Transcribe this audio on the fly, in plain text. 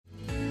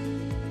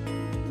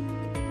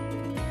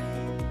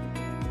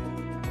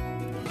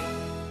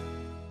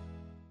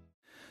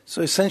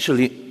So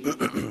essentially,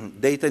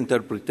 data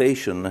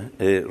interpretation,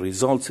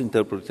 results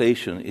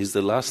interpretation is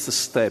the last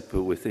step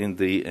within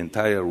the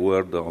entire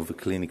world of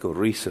clinical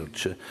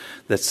research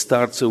that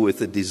starts with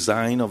the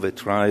design of a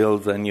trial,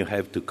 then you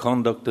have to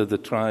conduct the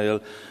trial,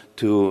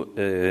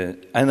 to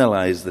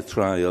analyze the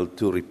trial,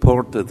 to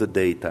report the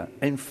data,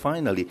 and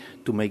finally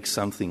to make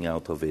something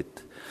out of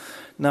it.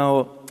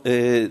 Now,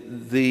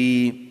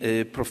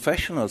 the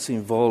professionals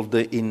involved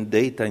in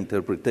data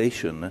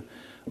interpretation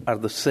are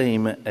the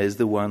same as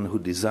the one who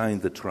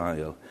designed the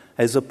trial,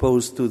 as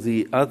opposed to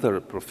the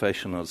other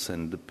professionals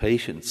and the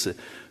patients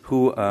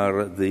who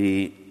are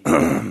the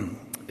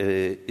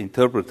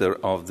interpreter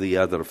of the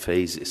other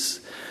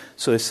phases.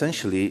 So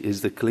essentially,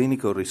 it's the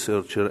clinical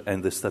researcher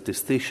and the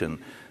statistician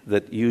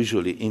that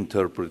usually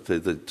interpret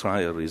the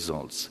trial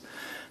results.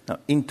 Now,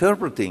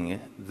 interpreting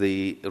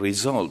the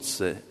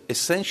results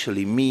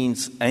essentially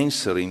means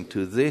answering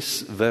to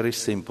this very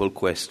simple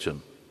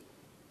question.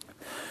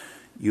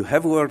 You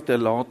have worked a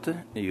lot,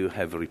 you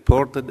have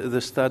reported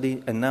the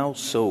study, and now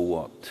so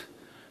what?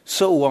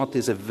 So what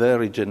is a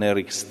very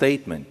generic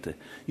statement.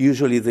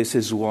 Usually this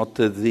is what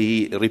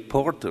the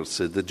reporters,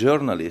 the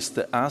journalists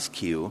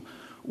ask you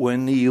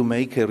when you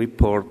make a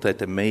report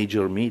at a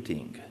major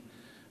meeting.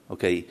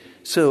 Okay,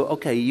 so,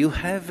 you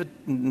have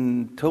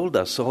told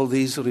us all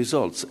these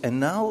results, and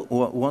now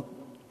what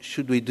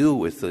should we do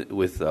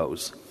with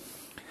those?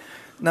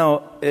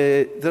 Now,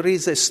 there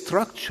is a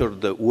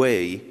structured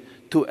way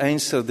to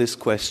answer this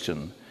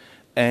question,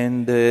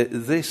 and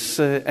this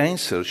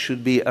answer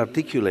should be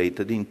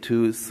articulated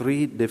into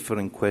three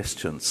different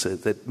questions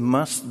that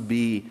must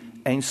be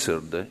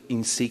answered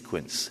in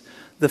sequence.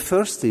 The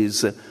first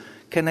is,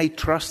 can I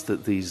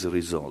trust these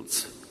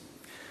results?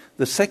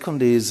 The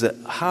second is,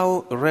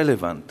 how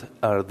relevant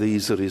are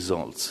these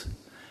results?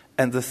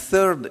 And the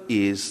third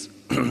is,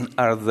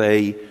 are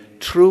they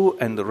true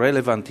and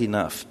relevant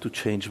enough to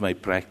change my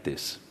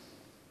practice?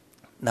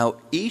 Now,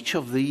 each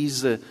of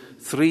these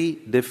three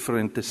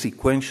different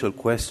sequential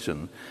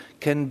questions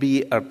can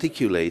be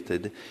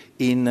articulated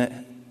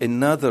in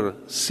another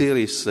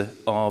series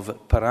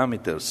of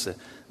parameters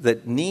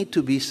that need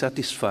to be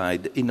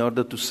satisfied in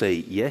order to say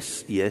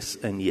yes, yes,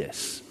 and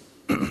yes.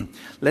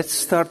 Let's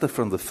start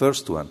from the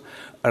first one.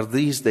 Are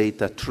these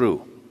data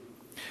true?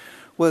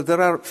 Well,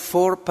 there are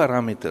four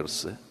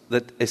parameters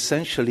that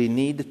essentially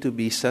need to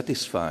be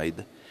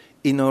satisfied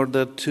in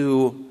order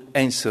to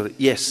answer,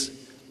 yes,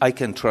 I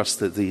can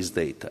trust these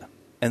data.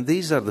 And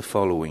these are the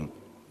following.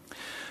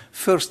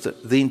 First,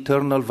 the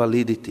internal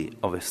validity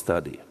of a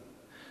study.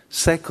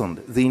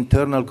 Second, the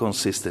internal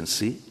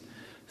consistency.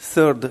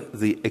 Third,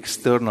 the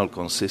external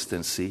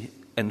consistency.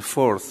 And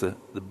fourth,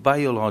 the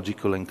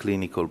biological and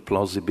clinical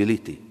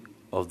plausibility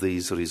of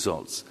these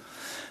results.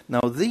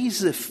 Now,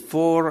 these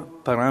four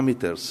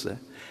parameters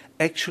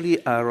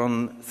actually are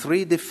on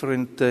three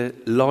different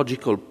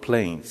logical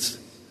planes.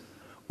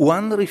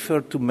 One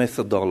refers to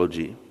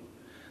methodology.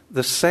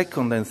 The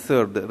second and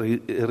third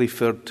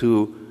refer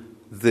to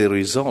the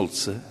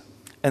results.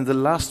 And the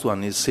last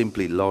one is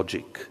simply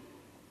logic.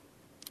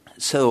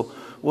 So,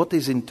 what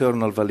is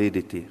internal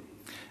validity?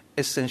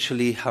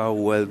 Essentially, how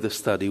well the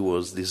study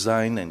was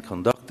designed and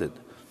conducted.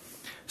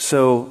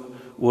 So,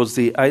 was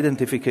the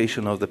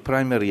identification of the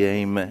primary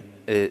aim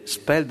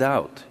spelled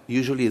out?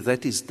 Usually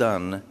that is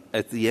done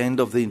at the end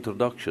of the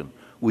introduction.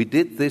 We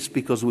did this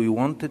because we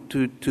wanted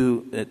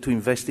to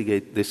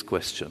investigate this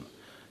question.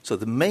 So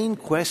the main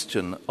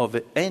question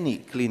of any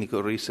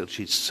clinical research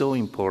is so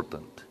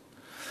important.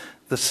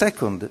 The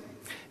second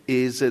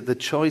is the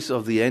choice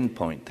of the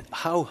endpoint.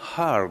 How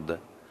hard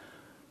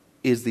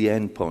is the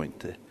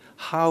endpoint?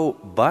 How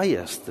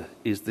biased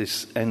is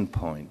this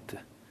endpoint?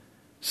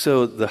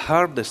 So the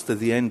hardest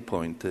the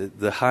endpoint,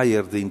 the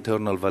higher the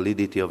internal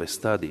validity of a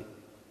study.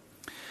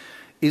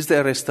 Is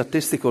there a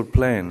statistical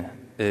plan?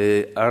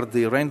 Are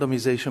the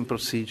randomization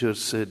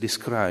procedures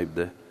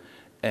described?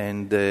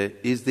 And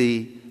is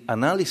the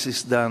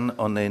analysis done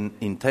on an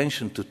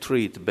intention to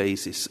treat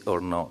basis or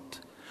not?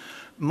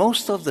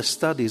 Most of the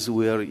studies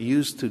we are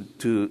used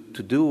to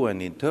do and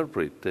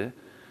interpret,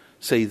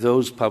 say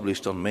those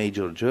published on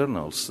major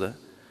journals,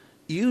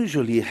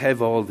 usually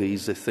have all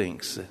these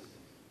things.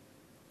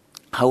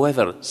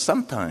 However,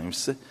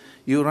 sometimes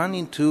you run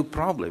into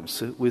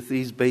problems with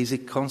these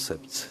basic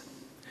concepts.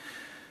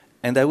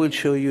 And I will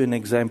show you an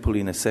example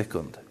in a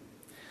second.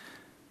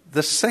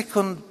 The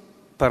second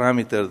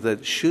parameter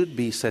that should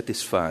be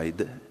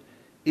satisfied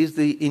is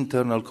the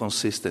internal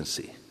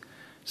consistency.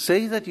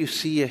 Say that you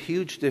see a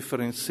huge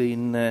difference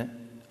in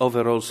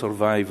overall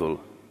survival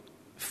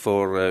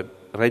for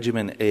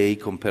regimen A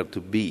compared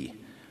to B,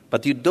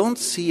 but you don't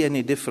see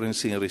any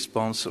difference in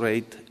response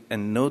rate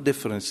and no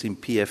difference in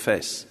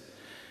PFS.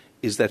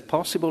 Is that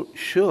possible?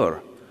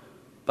 Sure,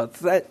 but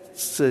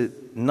that's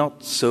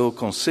not so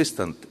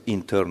consistent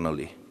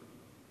internally.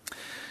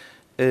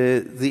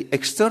 The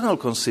external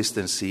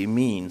consistency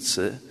means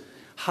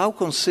how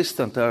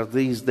consistent are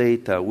these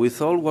data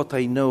with all what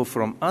I know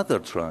from other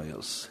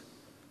trials?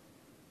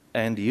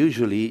 And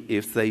usually,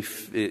 if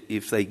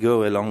they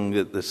go along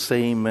the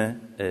same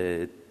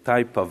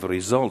type of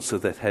results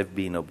that have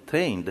been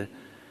obtained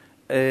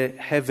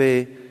have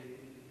a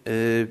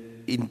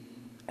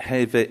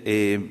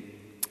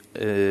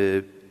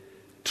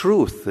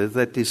truth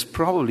that is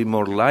probably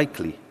more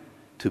likely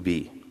to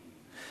be.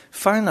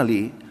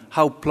 Finally,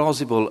 how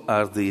plausible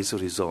are these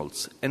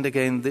results? And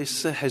again,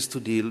 this has to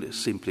deal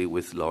simply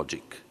with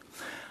logic.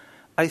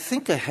 I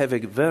think I have a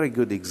very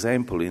good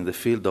example in the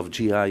field of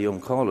GI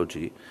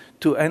oncology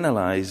to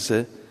analyze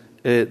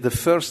the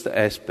first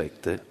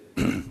aspect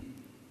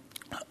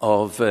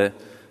of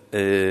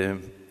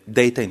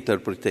data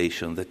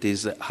interpretation, that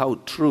is, how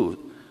true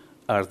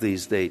are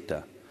these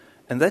data.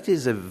 And that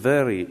is a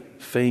very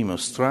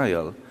famous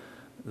trial,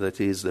 that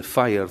is the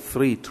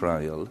FIRE-3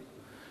 trial,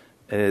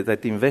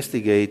 that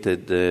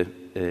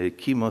investigated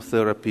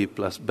chemotherapy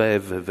plus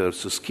Bev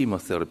versus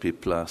chemotherapy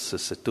plus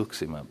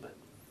cetuximab.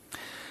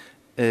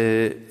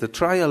 The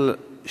trial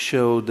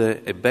showed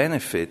a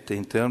benefit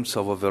in terms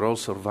of overall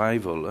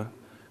survival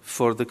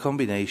for the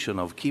combination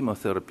of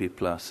chemotherapy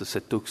plus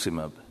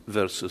cetuximab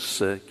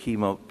versus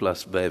chemo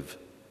plus Bev.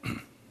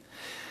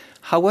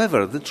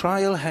 However, the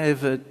trial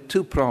had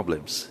two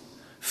problems.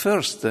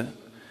 First,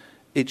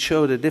 it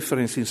showed a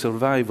difference in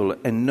survival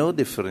and no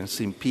difference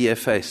in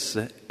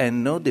PFS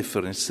and no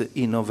difference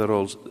in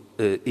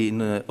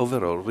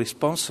overall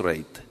response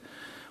rate.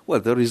 Well,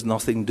 there is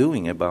nothing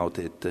doing about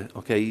it.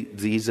 Okay,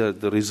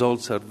 the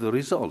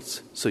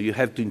results. So you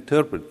have to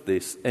interpret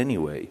this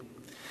anyway.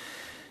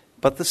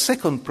 But the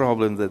second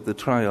problem that the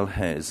trial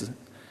has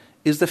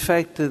is the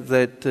fact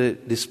that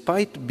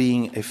despite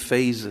being a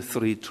phase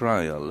 3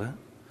 trial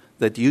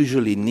that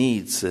usually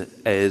needs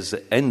as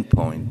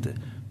endpoint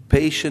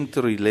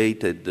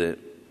patient-related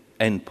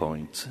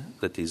endpoints,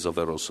 that is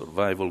overall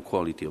survival,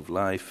 quality of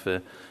life,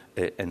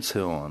 and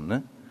so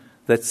on,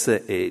 that's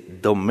a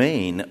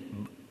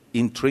domain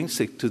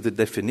intrinsic to the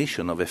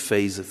definition of a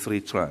phase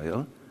 3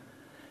 trial.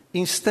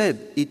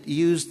 Instead, it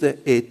used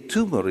a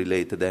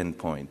tumor-related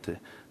endpoint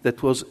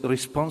that was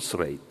response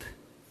rate.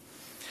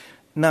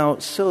 Now,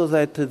 so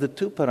that the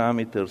two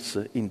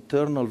parameters,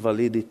 internal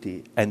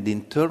validity and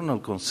internal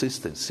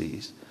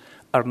consistencies,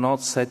 are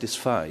not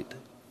satisfied.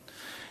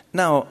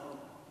 Now,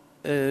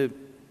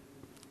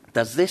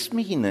 does this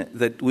mean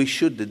that we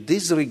should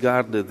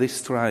disregard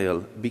this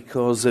trial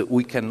because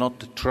we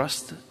cannot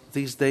trust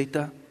these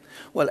data?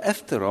 Well,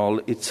 after all,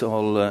 it's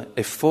all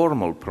a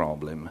formal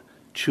problem,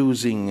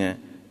 choosing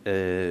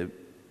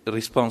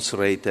response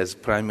rate as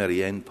primary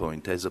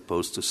endpoint as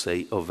opposed to,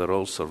 say,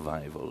 overall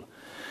survival.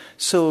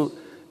 So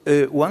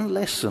one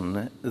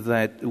lesson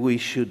that we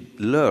should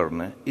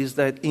learn is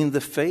that in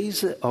the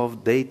phase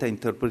of data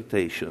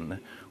interpretation,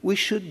 we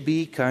should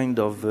be kind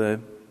of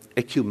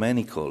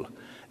ecumenical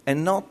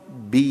and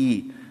not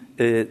be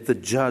the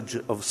judge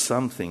of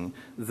something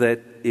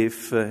that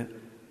if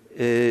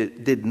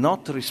did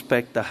not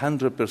respect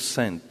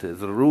 100%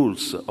 the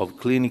rules of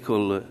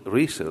clinical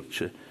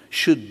research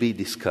should be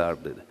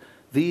discarded.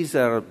 These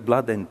are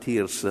blood and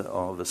tears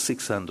of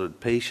 600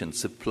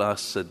 patients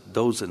plus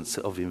dozens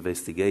of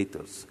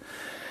investigators.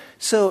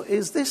 So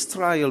is this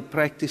trial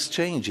practice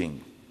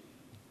changing?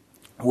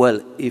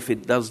 Well, if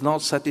it does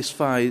not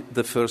satisfy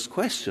the first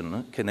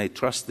question, can I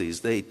trust these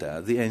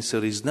data? The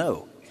answer is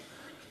no.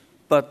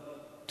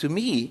 But to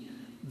me,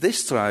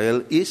 this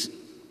trial is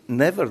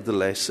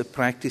nevertheless a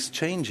practice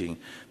changing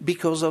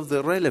because of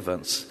the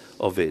relevance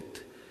of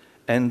it.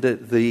 And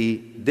the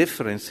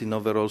difference in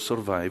overall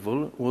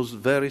survival was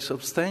very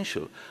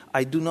substantial.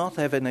 I do not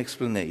have an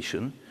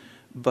explanation,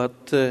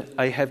 but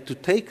I have to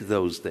take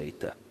those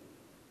data.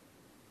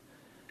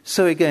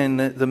 So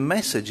again, the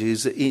message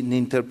is in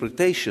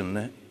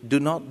interpretation, do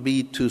not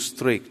be too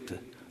strict,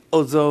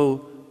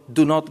 although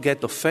do not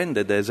get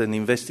offended as an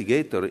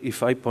investigator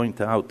if I point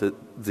out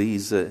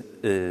these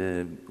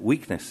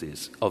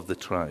weaknesses of the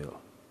trial.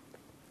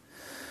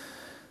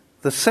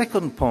 The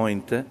second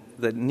point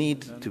that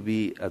needs to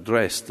be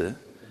addressed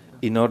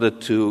in order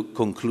to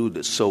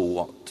conclude so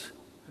what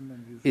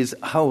is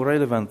how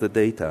relevant the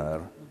data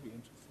are.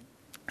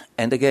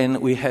 And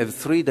again, we have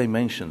three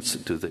dimensions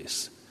to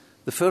this.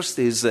 The first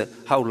is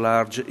how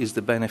large is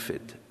the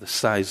benefit, the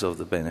size of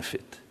the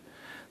benefit.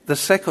 The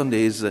second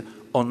is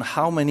on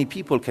how many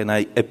people can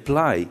I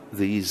apply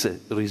these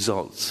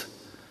results.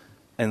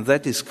 And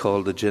that is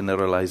called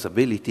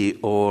generalizability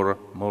or,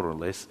 more or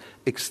less,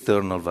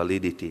 external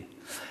validity.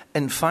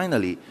 And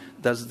finally,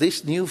 does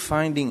this new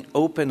finding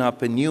open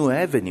up a new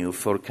avenue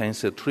for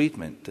cancer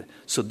treatment?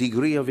 So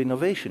degree of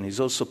innovation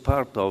is also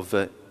part of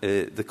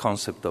the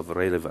concept of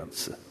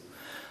relevance.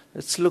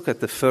 Let's look at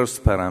the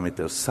first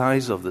parameter,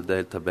 size of the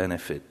delta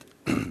benefit.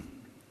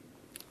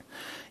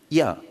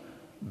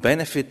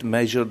 Benefit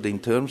measured in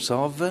terms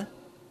of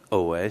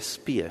OS,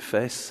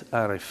 PFS,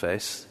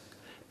 RFS,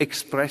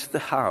 expressed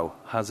how?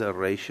 Hazard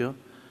ratio,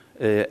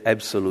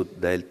 absolute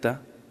delta.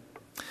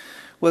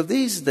 Well,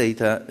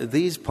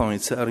 these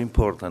points are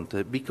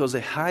important because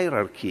a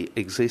hierarchy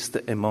exists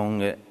among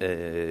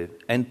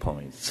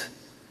endpoints.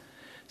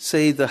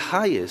 Say the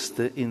highest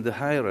in the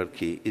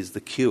hierarchy is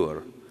the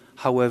cure.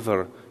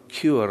 However,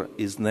 cure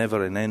is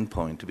never an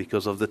endpoint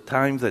because of the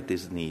time that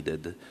is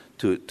needed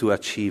to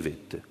achieve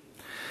it.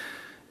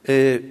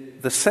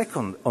 The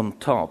second on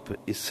top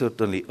is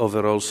certainly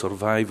overall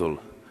survival,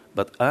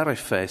 but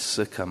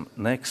RFS come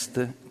next,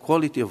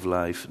 quality of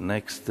life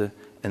next,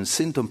 and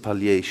symptom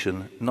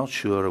palliation, not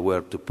sure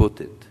where to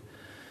put it.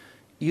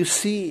 You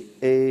see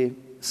a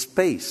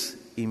space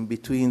in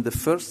between the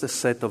first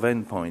set of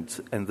endpoints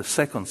and the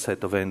second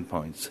set of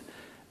endpoints,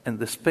 and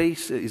the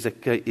space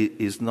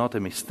is not a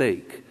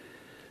mistake.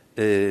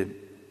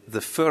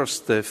 The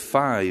first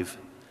 5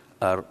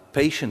 are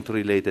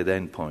patient-related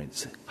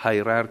endpoints,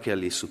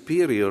 hierarchically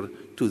superior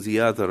to the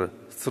other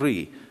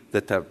 3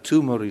 that are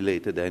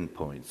tumor-related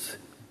endpoints.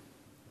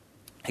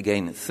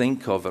 Again,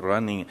 think of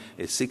running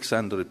a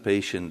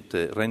 600-patient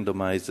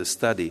randomized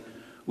study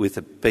with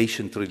a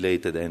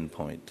patient-related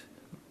endpoint.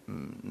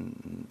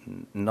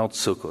 Not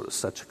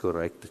such a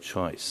correct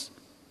choice.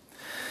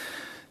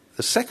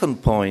 The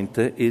second point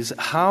is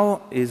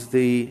how is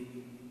the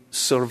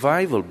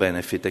survival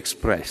benefit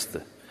expressed?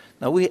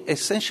 Now, we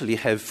essentially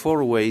have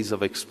 4 ways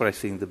of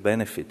expressing the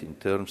benefit in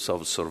terms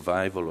of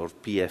survival or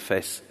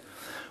PFS.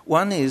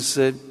 One is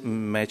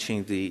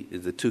matching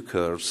the 2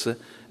 curves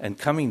and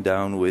coming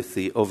down with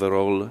the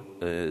overall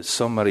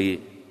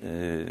summary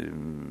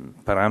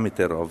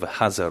parameter of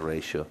hazard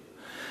ratio.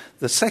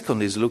 The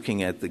second is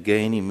looking at the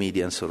gain in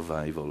median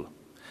survival.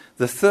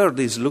 The third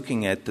is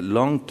looking at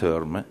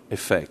long-term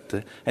effect,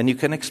 and you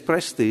can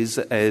express this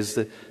as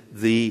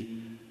the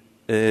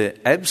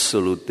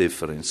absolute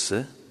difference,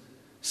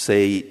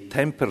 say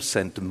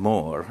 10%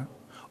 more,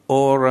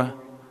 or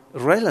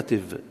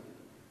relative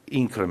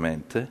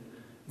increment,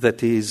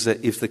 that is,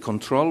 if the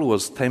control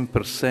was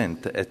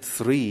 10% at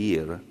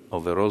 3-year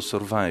overall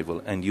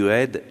survival and you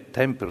add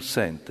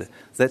 10%,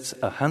 that's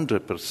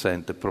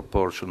 100%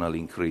 proportional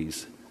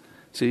increase.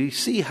 So you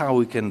see how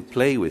we can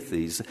play with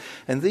these.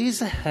 And these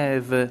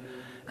have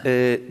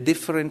a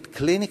different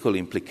clinical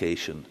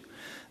implication.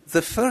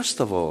 The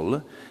first of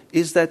all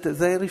is that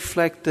they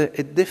reflect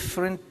a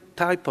different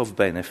type of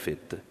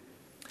benefit.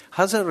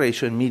 Hazard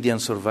ratio and median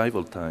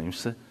survival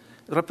times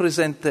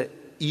represent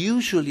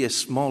usually a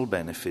small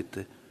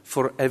benefit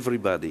for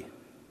everybody,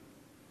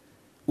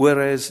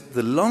 whereas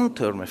the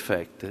long-term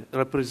effect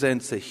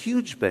represents a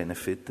huge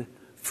benefit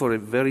for a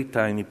very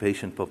tiny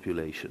patient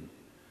population.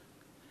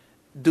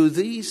 Do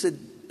these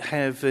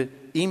have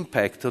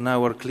impact on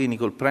our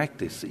clinical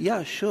practice?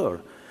 Yeah,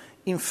 sure.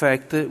 In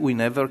fact, we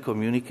never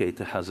communicate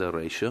a hazard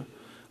ratio.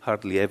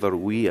 Hardly ever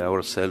we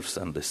ourselves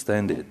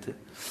understand it.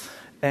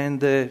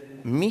 And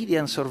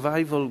median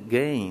survival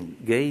gain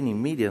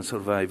in median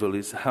survival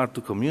is hard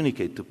to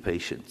communicate to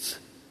patients.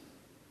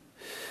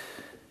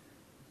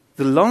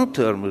 The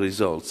long-term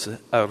results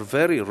are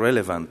very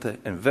relevant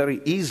and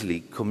very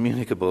easily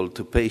communicable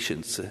to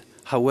patients.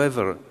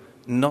 However,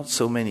 not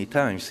so many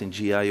times in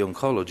GI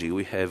oncology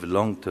we have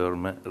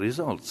long-term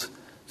results.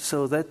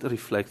 So that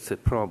reflects a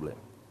problem.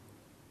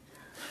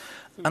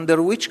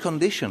 Under which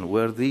condition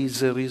were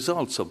these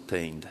results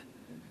obtained?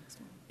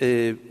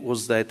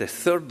 Was that a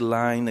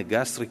third-line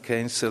gastric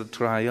cancer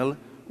trial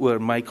where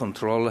my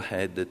control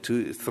had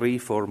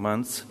 3-4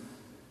 months?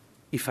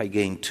 If I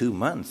gain 2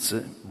 months,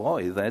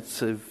 boy,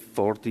 that's a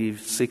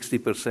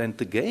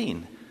 40-60%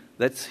 gain.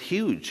 That's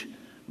huge.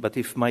 But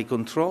if my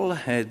control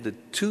had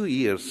 2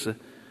 years,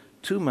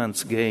 2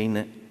 months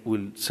gain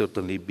will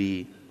certainly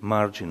be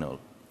marginal.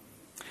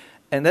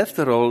 And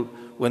after all,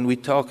 when we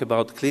talk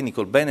about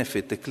clinical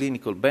benefit, the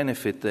clinical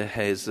benefit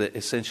has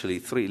essentially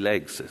 3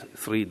 legs,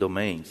 3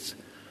 domains.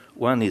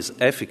 One is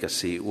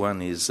efficacy,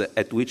 one is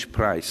at which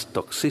price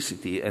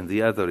toxicity, and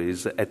the other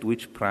is at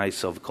which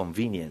price of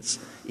convenience,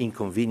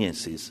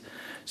 inconveniences.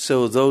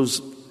 So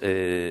those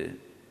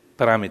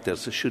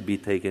parameters should be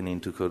taken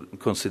into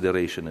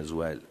consideration as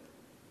well.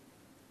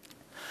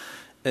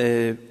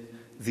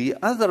 The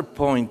other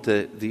point,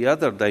 the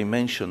other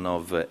dimension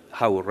of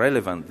how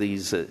relevant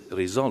these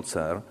results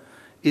are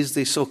is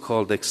the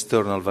so-called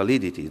external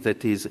validity.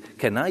 That is,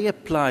 can I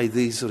apply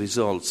these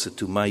results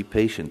to my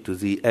patient, to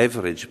the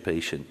average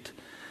patient?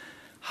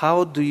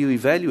 How do you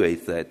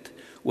evaluate that?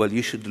 Well,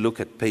 you should look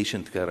at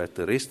patient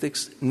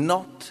characteristics,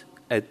 not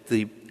at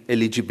the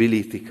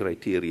eligibility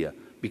criteria,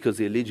 because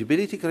the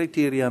eligibility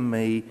criteria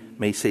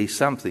may say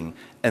something,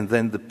 and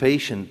then the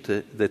patient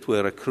that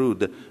were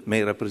accrued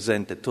may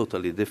represent a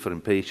totally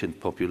different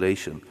patient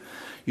population.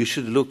 You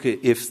should look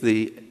if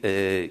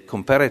the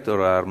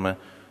comparator arm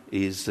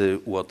is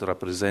what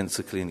represents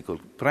a clinical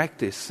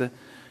practice.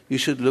 You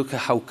should look at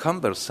how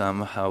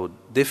cumbersome, how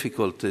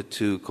difficult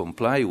to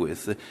comply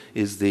with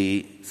is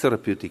the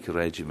therapeutic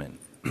regimen.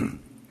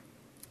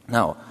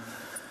 Now,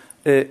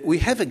 we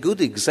have a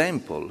good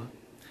example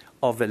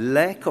of a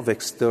lack of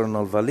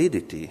external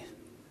validity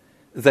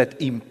that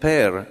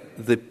impair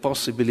the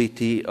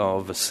possibility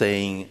of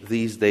saying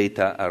these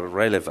data are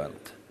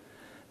relevant.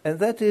 And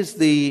that is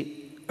the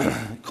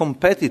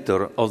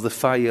competitor of the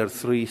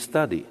FIRE3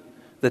 study,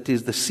 that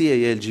is the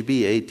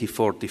CALGB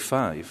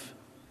 8045.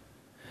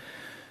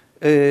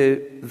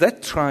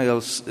 That trial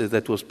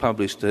that was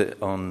published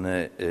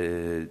on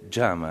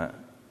JAMA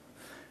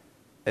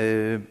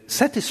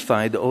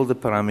satisfied all the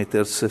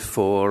parameters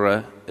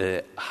for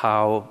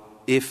how,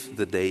 if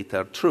the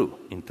data are true,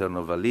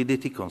 internal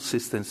validity,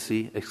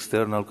 consistency,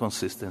 external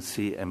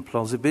consistency, and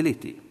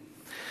plausibility.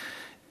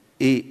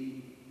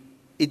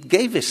 It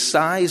gave a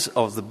size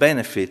of the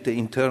benefit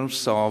in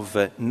terms of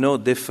no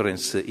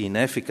difference in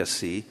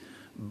efficacy,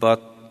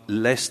 but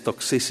less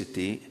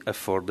toxicity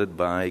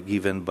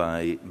given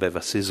by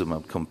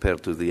bevacizumab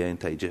compared to the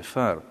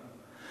anti-EGFR.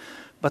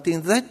 But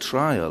in that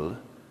trial,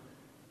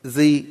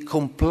 the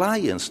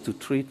compliance to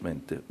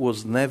treatment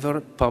was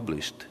never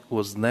published,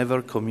 was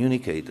never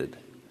communicated.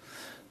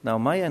 Now,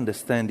 my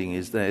understanding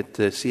is that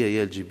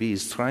CALGB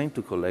is trying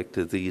to collect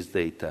these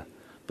data.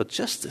 But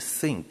just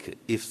think,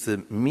 if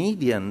the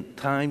median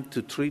time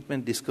to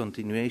treatment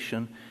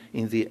discontinuation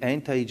in the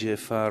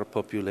anti-EGFR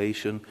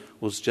population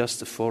was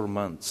just 4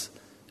 months,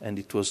 and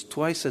it was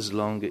twice as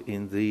long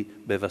in the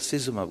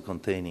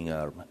bevacizumab-containing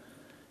arm,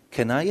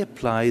 can I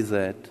apply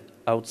that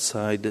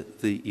outside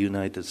the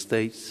United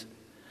States?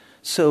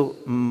 So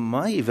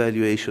my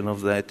evaluation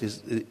of that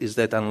is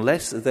that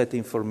unless that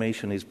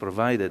information is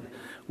provided,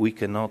 we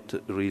cannot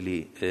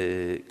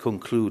really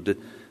conclude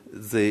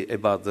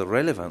about the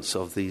relevance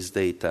of these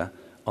data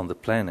on the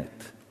planet.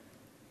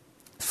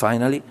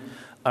 Finally,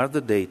 are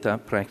the data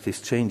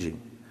practice changing?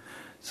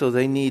 So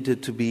they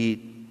need to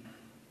be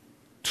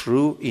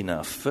true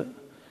enough,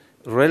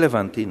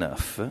 relevant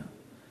enough.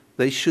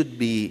 They should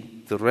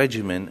be, the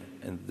regimen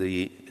and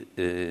the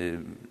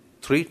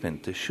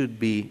treatment should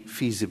be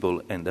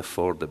feasible and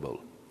affordable.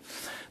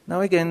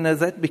 Now again,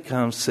 that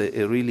becomes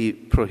a really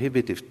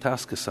prohibitive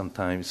task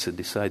sometimes,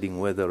 deciding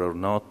whether or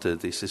not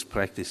this is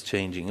practice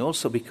changing.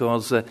 Also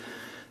because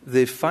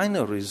the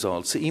final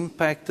results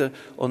impact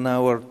on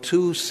our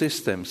two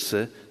systems,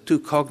 two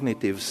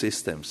cognitive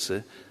systems,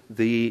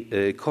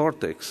 the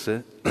cortex,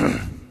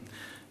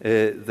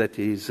 that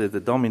is the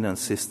dominant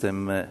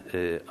system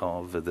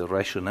of the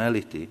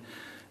rationality,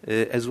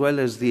 as well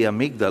as the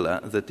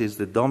amygdala, that is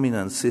the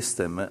dominant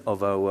system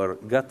of our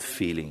gut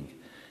feeling.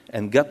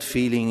 And gut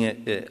feeling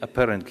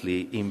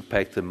apparently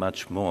impact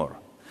much more.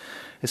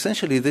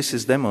 Essentially, this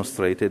is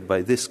demonstrated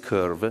by this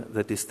curve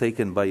that is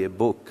taken by a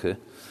book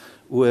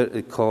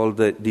called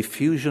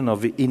Diffusion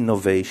of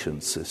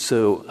Innovations.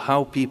 So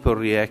how people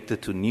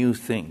react to new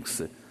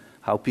things,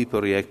 how people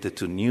react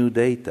to new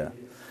data.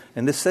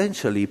 And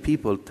essentially,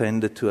 people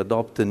tend to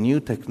adopt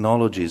new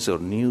technologies or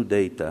new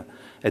data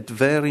at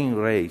varying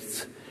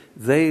rates.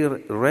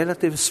 Their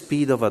relative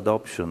speed of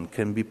adoption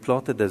can be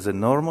plotted as a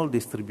normal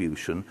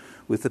distribution,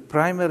 with the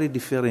primary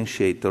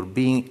differentiator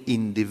being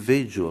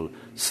individual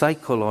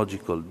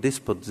psychological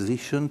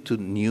disposition to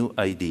new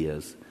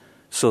ideas,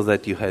 so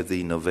that you have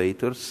the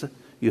innovators,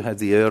 you have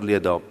the early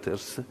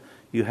adopters,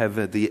 you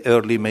have the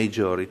early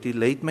majority,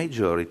 late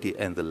majority,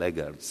 and the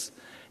laggards.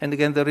 And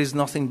again, there is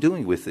nothing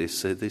doing with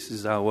this. This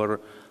is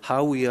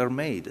how we are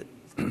made.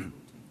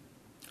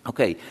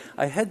 Okay,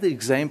 I had the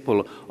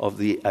example of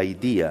the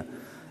idea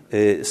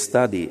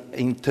study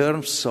in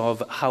terms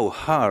of how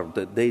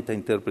hard data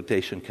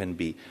interpretation can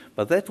be.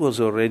 But that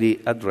was already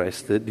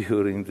addressed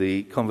during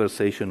the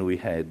conversation we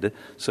had,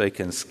 so I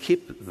can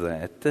skip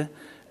that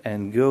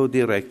and go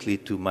directly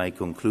to my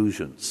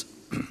conclusions.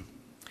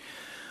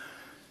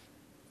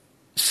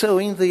 So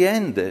in the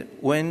end,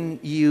 when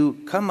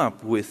you come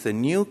up with a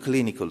new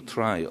clinical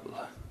trial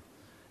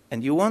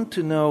and you want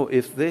to know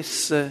if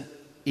this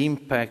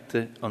impact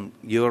on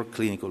your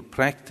clinical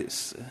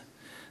practice,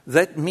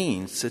 that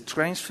means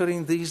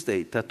transferring these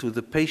data to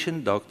the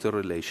patient-doctor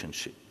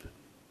relationship.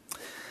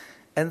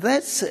 And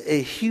that's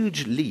a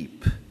huge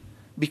leap,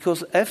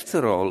 because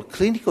after all,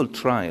 clinical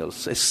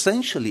trials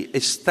essentially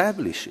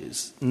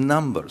establishes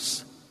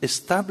numbers,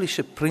 establish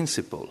a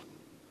principle,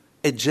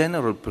 a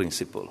general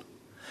principle.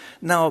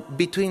 Now,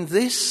 between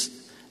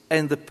this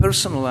and the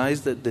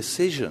personalized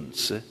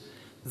decisions,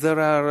 there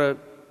are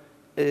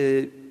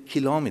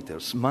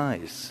kilometers,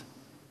 miles.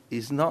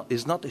 It's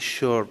not a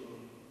short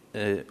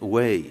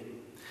way.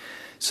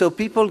 So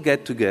people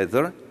get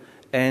together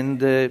and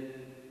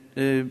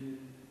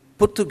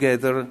put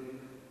together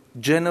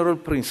general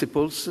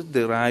principles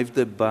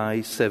derived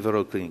by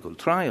several clinical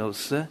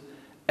trials,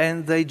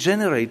 and they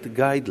generate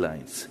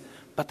guidelines.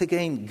 But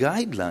again,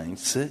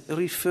 guidelines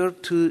refer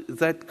to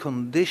that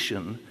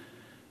condition,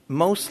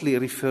 mostly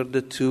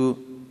referred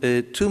to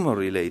a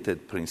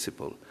tumor-related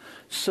principle.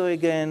 So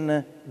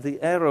again,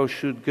 the arrow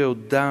should go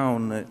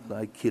down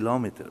like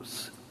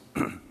kilometers.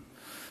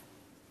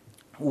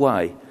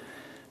 Why?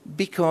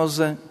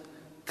 Because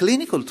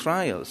clinical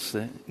trials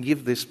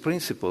give this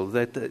principle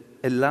that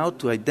allow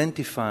to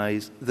identify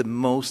the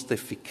most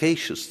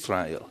efficacious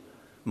trial.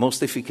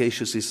 Most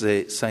efficacious is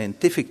a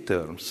scientific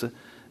term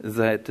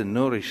that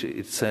nourish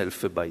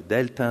itself by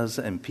deltas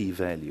and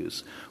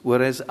p-values,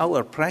 whereas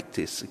our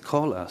practice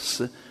calls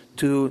us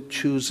to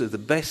choose the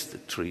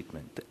best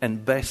treatment,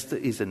 and best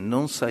is a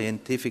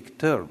non-scientific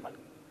term.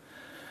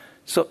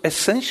 So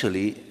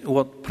essentially,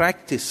 what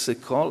practice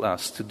calls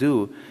us to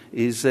do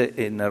is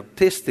an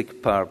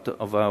artistic part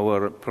of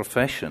our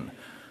profession,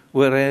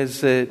 whereas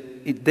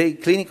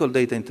clinical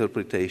data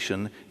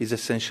interpretation is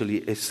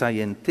essentially a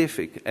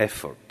scientific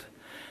effort.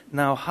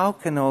 Now, how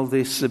can all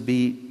this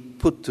be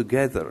put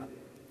together?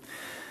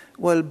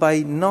 Well,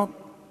 by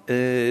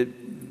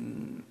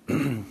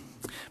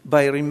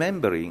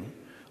remembering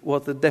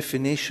what the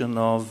definition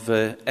of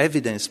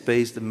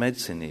evidence-based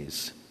medicine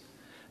is.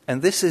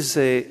 And this is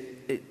a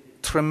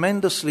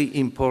tremendously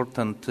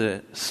important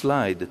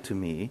slide to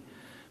me,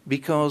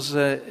 because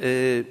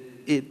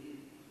it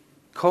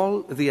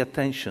calls the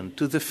attention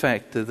to the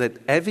fact that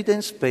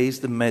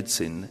evidence-based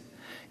medicine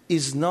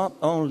is not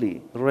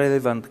only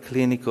relevant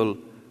clinical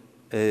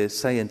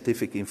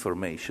scientific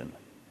information.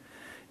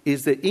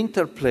 It's the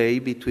interplay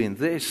between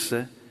this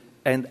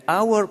and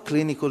our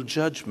clinical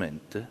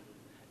judgment,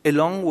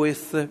 along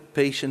with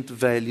patient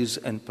values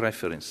and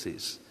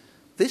preferences.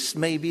 This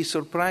may be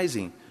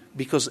surprising,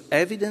 because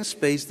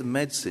evidence-based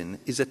medicine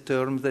is a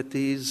term that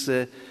is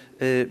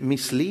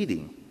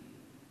misleading.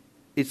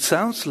 It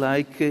sounds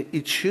like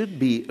it should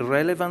be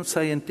relevant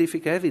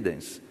scientific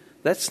evidence.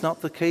 That's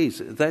not the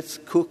case. That's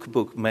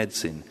cookbook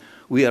medicine.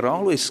 We are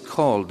always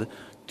called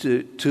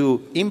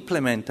to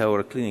implement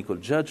our clinical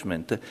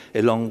judgment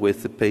along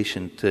with the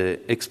patient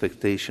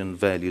expectation,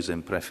 values,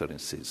 and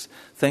preferences.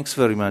 Thanks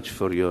very much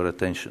for your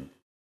attention.